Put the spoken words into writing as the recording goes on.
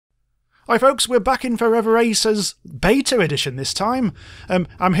Hi folks, we're back in ForeveRacers beta edition this time.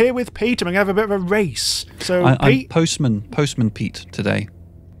 I'm here with Pete and we're going to have a bit of a race. So I'm Postman Pete today.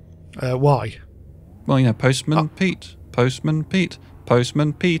 Why? Well, you know, Postman Pete,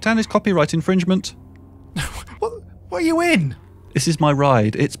 and his copyright infringement. What are you in? This is my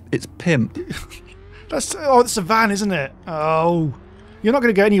ride. It's pimp. That's a van, isn't it? Oh, you're not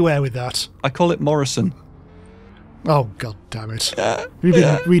going to go anywhere with that. I call it Morrison. Oh, god damn it. You've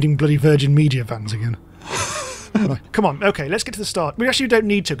been reading bloody Virgin Media vans again. Right, come on, okay, let's get to the start. We actually don't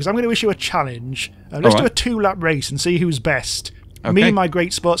need to, because I'm going to issue a challenge. Let's do a 2-lap race and see who's best. Okay. Me and my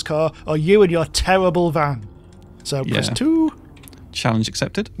great sports car, or you and your terrible van. So, press 2. Challenge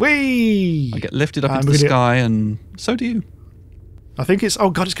accepted. Whee! I get lifted up into the sky, and so do you. I think it's...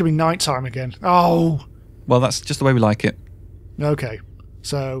 Oh, god, it's going to be night time again. Oh! Well, that's just the way we like it. Okay.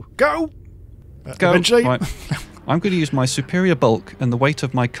 So, go! Go. Eventually. Right. I'm going to use my superior bulk and the weight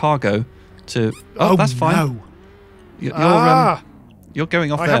of my cargo to... Oh, that's fine. No. You're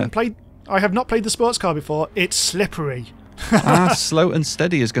going off there. I have not played the sports car before. It's slippery. Slow and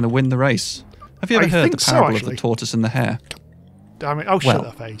steady is going to win the race. Have you ever heard the parable of the tortoise and the hare? Damn it. Oh, shut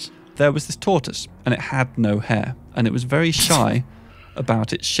that face. There was this tortoise, and it had no hair, and it was very shy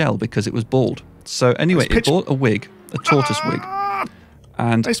about its shell because it was bald. So anyway, it bought a wig, a tortoise wig.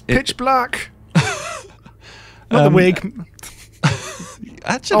 And it's pitch black. Not the wig.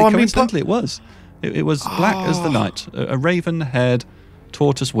 Actually, coincidentally, it was. It was black as the night. A raven-haired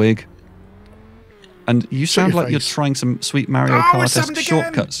tortoise wig. And you sound like you're trying some sweet Mario Kart-esque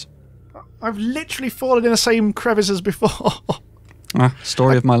shortcuts. I've literally fallen in the same crevice as before.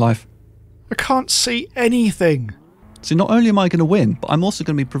 Story of my life. I can't see anything. See, not only am I going to win, but I'm also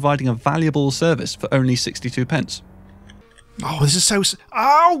going to be providing a valuable service for only 62 pence. Oh, this is so...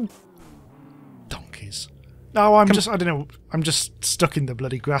 Ow! Donkeys. No, I don't know. I'm just stuck in the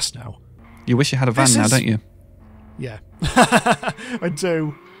bloody grass now. You wish you had a van now, don't you? Yeah. I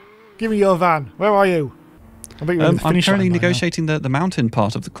do. Give me your van. Where are you? I bet you're in the finish line I'm currently by negotiating the mountain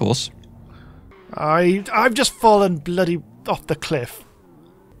part of the course. I've just fallen bloody off the cliff.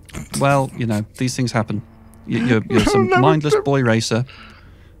 Well, you know, these things happen. You're some mindless boy racer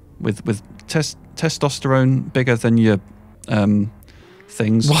with testosterone bigger than your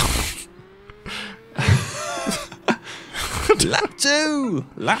things. What? Lap 2,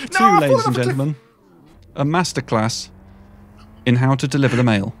 ladies and gentlemen. A masterclass in how to deliver the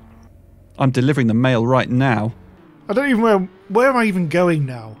mail. I'm delivering the mail right now. I don't even know where am I even going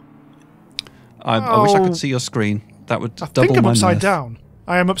now. I wish I could see your screen. That would double my think I'm upside mirth. down.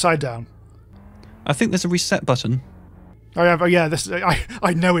 I am upside down. I think there's a reset button. Oh yeah,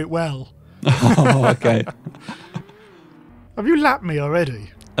 I know it well. Oh, okay. Have you lapped me already?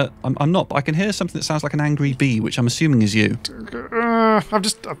 I'm not, but I can hear something that sounds like an angry bee, which I'm assuming is you. I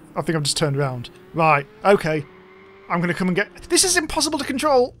think I've just turned around. Right, okay. I'm going to come and get... This is impossible to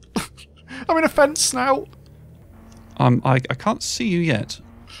control. I'm in a fence now. I can't see you yet.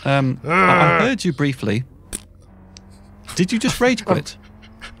 I heard you briefly. Did you just rage quit?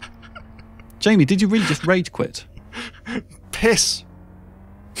 Jamie, did you really just rage quit? Piss.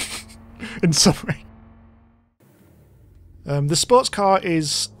 In summary. The sports car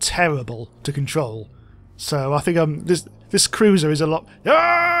is terrible to control, so I think this cruiser is a lot.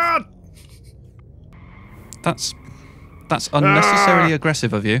 That's unnecessarily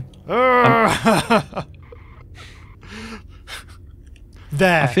aggressive of you.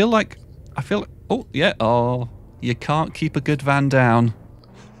 There. I feel like. Oh yeah. Oh, you can't keep a good van down.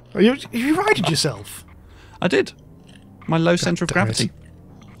 You righted yourself. I did. My low centre of gravity.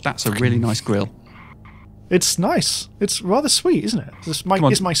 That's a really nice grill. It's nice. It's rather sweet, isn't it? It's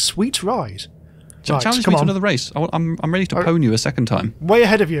my sweet ride. Challenge me to another race. I'm ready to pwn you a second time. Way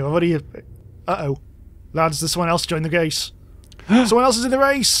ahead of you. I've already... Uh-oh. Lads, there's someone else joined the race. Someone else is in the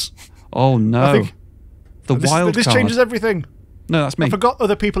race. Oh, no. I think wild this card. changes everything. No, that's me. I forgot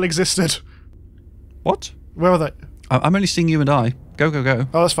other people existed. What? Where are they? I'm only seeing you and I. Go, go, go.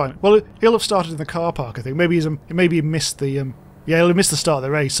 Oh, that's fine. Well, he'll have started in the car park, I think. Maybe he missed the... Yeah, he'll miss the start of the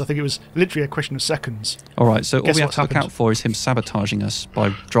race. I think it was literally a question of seconds. All right, so all we have to look out for is him sabotaging us by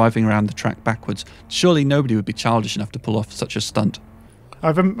driving around the track backwards. Surely nobody would be childish enough to pull off such a stunt.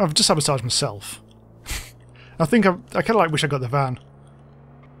 I've just sabotaged myself. I think I kind of wish I got the van.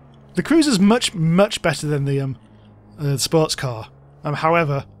 The cruiser's much better than the sports car.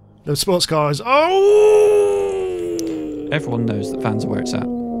 However, the sports car is... Oh! Everyone knows that vans are where it's at.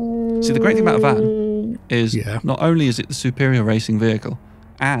 See, the great thing about a van is not only is it the superior racing vehicle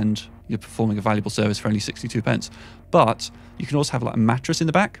and you're performing a valuable service for only 62 pence, but you can also have like a mattress in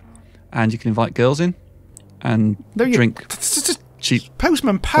the back and you can invite girls in and drink. cheap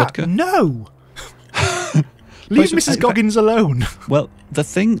Postman Pat, vodka. no! Leave Mrs. Goggins alone. Well, the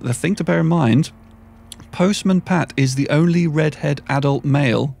thing to bear in mind, Postman Pat is the only redhead adult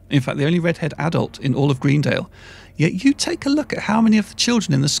male, in fact the only redhead adult in all of Greendale. Yet you take a look at how many of the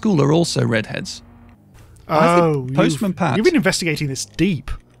children in the school are also redheads. I think Postman Pat... You've been investigating this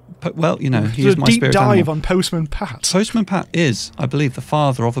deep. Well, you know, he is my spirit animal. Deep dive on Postman Pat. Postman Pat is, I believe, the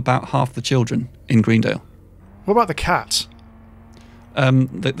father of about half the children in Greendale. What about the cat?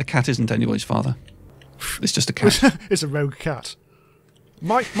 The cat isn't anybody's father. It's just a cat. It's a rogue cat.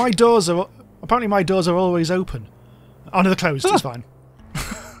 My doors are... Apparently my doors are always open. Oh no, they're closed. It's fine.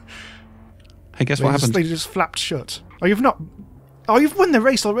 Hey, guess what happened? They just flapped shut. Oh, you've not... Oh, you've won the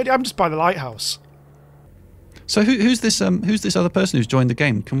race already? I'm just by the lighthouse. So who's this other person who's joined the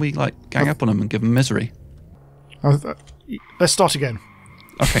game? Can we, like, gang up on him and give him misery? Let's start again.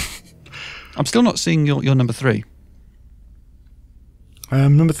 Okay. I'm still not seeing your number 3.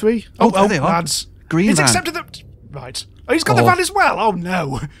 Number 3? Oh, there they are. Lads. Green He's van. accepted the... Right. Oh, he's got the van as well. Oh,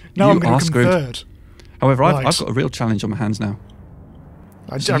 no. Now I'm going to come third. However, I've got a real challenge on my hands now.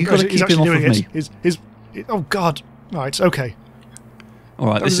 So you've got to keep him off of me. Oh, God. Right, okay. All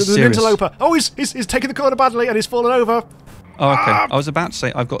right, this is serious. An interloper. Oh, he's taking the corner badly and he's fallen over. Oh, okay. I was about to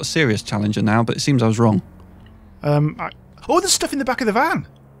say I've got a serious challenger now, but it seems I was wrong. There's stuff in the back of the van.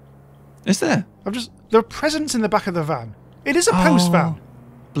 Is there? There are presents in the back of the van. It is a post van.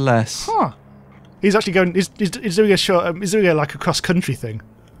 Bless. Huh. He's actually going. He's doing a short. He's doing a cross country thing.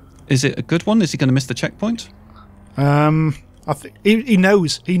 Is it a good one? Is he going to miss the checkpoint? I think he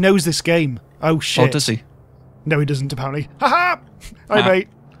knows. He knows this game. Oh shit! Oh, does he? No, he doesn't. Apparently. Ha ha! Hi, mate.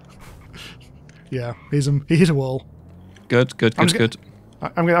 Yeah, he hit a wall. Good. I'm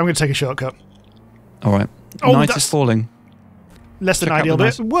going to take a shortcut. All right. Night is falling. Less than ideal,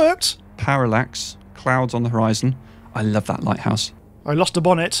 but it worked. Parallax, clouds on the horizon. I love that lighthouse. I lost a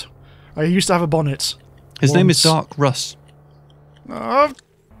bonnet. I used to have a bonnet. His name is Dark Russ. I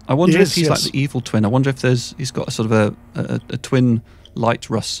wonder if he's like the evil twin. I wonder if he's got a sort of a twin Light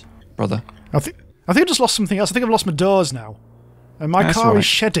Russ brother. I think I just lost something else. I think I've lost my doors now, and my car is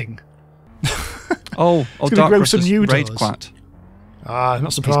shedding. Dark Russ is raid quat.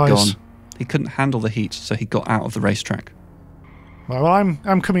 Not surprised. He's gone. He couldn't handle the heat, so he got out of the racetrack. Well,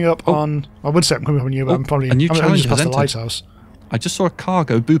 I'm coming up on... I would say I'm coming up on you, but I'm probably... A new challenge just past the lighthouse. I just saw a car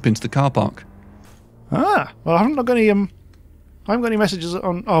go boop into the car park. Well, I haven't got any messages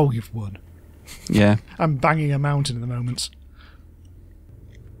on... Oh, you've won. Yeah. I'm banging a mountain at the moment.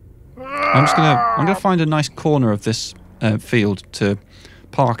 I'm gonna find a nice corner of this field to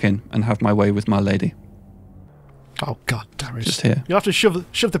park in and have my way with my lady. Oh, God damn it. Just here. You'll have to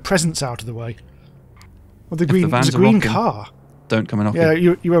shove the presents out of the way. Well, there's a green car. Don't come and knock it.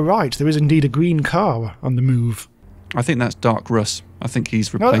 Yeah, you were right. There is indeed a green car on the move. I think that's Dark Russ. I think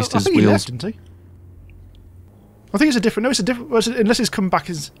he's replaced his wheels. He left, didn't he? I think it's a different... No, it's a different... Unless he's come back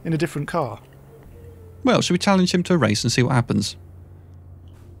in a different car. Well, should we challenge him to a race and see what happens?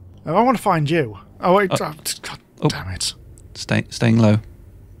 I want to find you. Oh, wait. God damn it. Staying low.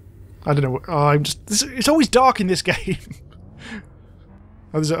 I don't know. It's always dark in this game.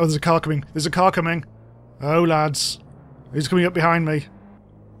 There's a car coming. There's a car coming. Oh, lads. He's coming up behind me.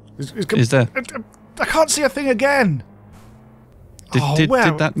 Is there? I can't see a thing again. Did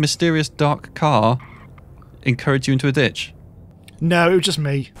that mysterious dark car encourage you into a ditch? No, it was just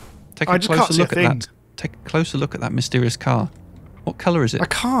me. Take a closer look at that mysterious car. What colour is it? I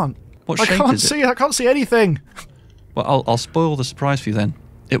can't. What shape is it? I can't see anything. Well, I'll spoil the surprise for you then.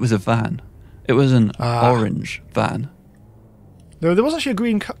 It was a van. It was an orange van. No, there was actually a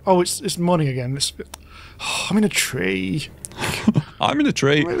green car. Oh, it's morning again. I'm in a tree. I'm in a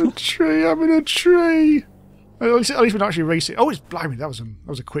tree. I'm in a tree. At least we're not actually racing. Oh, it's blimey. That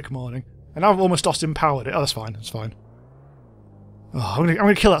was a quick morning. And I've almost Austin powered it. Oh, that's fine. That's fine. Oh, I'm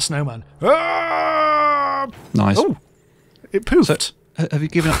gonna kill that snowman. Ah! Nice. Oh, it poofed. So, have you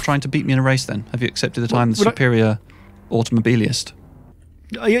given up trying to beat me in a race then? Have you accepted that I'm the superior automobilist?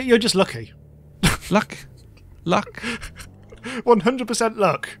 You're just lucky. Luck. 100%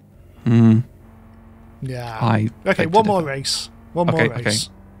 luck. Yeah. Okay, one more race. One more race. Okay.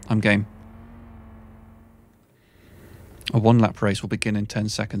 I'm game. A one-lap race will begin in 10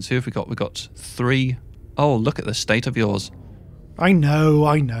 seconds. Who have we got? We've got 3. Oh, look at the state of yours. I know.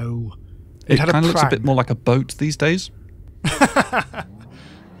 It kind of looks a bit more like a boat these days.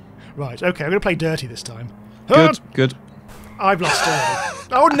 Right, okay, I'm going to play dirty this time. Good. I've lost already.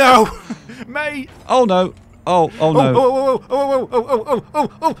 Oh, no! Mate! Oh, no. Oh, no.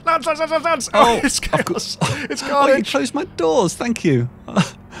 Oh, lads. Oh, it's chaos. It's carnage. Oh, you closed my doors, thank you.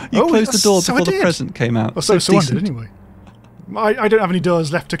 You closed the door before the present came out. Well, so I did, anyway. I don't have any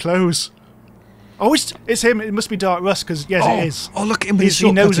doors left to close. Oh, it's him. It must be Dark Russ, because, yes, it is. Oh, look at him with his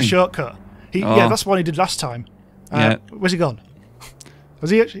He knows a shortcut. Yeah, that's the one he did last time. Yeah. Where's he gone?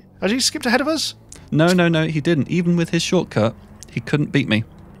 Has he skipped ahead of us? No, he didn't. Even with his shortcut, he couldn't beat me.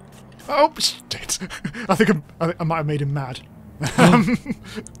 Oh, shit. I think I might have made him mad.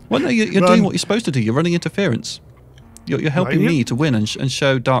 Well, no, you're doing what you're supposed to do. You're running interference. You're helping me to win and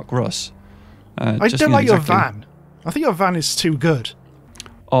show Dark Russ. I don't like your van. I think your van is too good.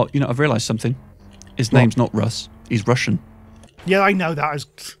 Oh, I've realised something. His name's not Russ. He's Russian. Yeah, I know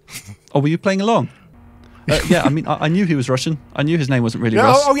that. Oh, were you playing along? Yeah, I mean, I knew he was Russian. I knew his name wasn't really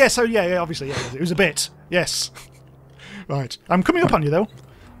Russ. Oh, yes. Yeah, obviously. Yeah, it was a bit. Yes. Right. I'm coming up on you, though.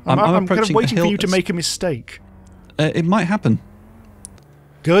 I'm kind of waiting for you to make a mistake. It might happen.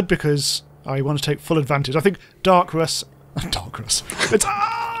 Good, because I want to take full advantage. I think Dark Russ... Dark Russ.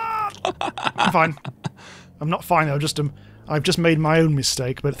 I'm fine. I'm not fine, though. I've just made my own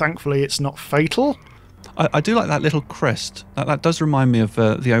mistake, but thankfully it's not fatal. I do like that little crest. That does remind me of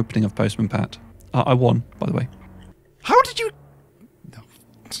the opening of Postman Pat. I won, by the way. How did you... No.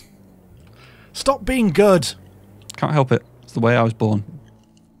 Stop being good. Can't help it. It's the way I was born.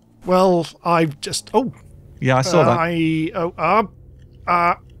 Well, I've just... Oh. Yeah, I saw that.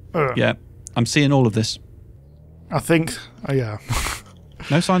 Yeah, I'm seeing all of this. I think... yeah.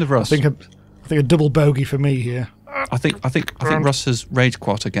 No sign of Russ. I think a double bogey for me here. I think Russ has rage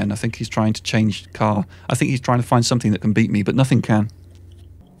quat again. I think he's trying to change car. I think he's trying to find something that can beat me, but nothing can.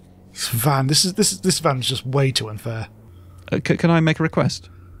 This van, this van's just way too unfair. Can I make a request?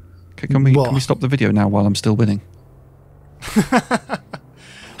 Can we stop the video now while I'm still winning?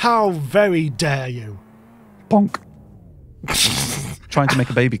 How very dare you? Bonk. Trying to make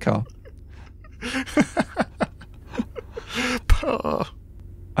a baby car.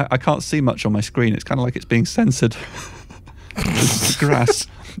 I can't see much on my screen. It's kind of like it's being censored. There's grass.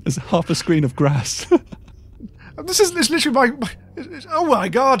 There's half a screen of grass. This is literally my... Oh my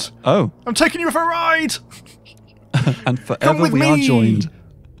god! Oh. I'm taking you for a ride! And forever we are joined.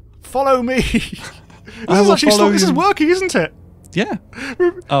 Follow me! This is working, isn't it? Yeah.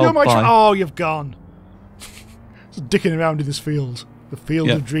 Oh, you've gone. Just dicking around in this field. The field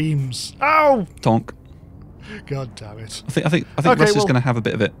of dreams. Ow! Tonk. God damn it. I think Russ is going to have a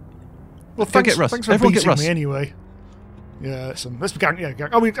bit of it. Well, thanks for beating me anyway. Yeah, let's gang. Yeah, gang.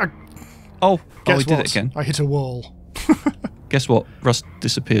 We did it again. I hit a wall. Guess what? Russ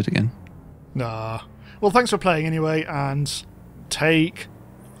disappeared again. Nah. Well, thanks for playing anyway, and take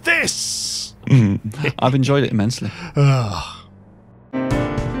this. I've enjoyed it immensely.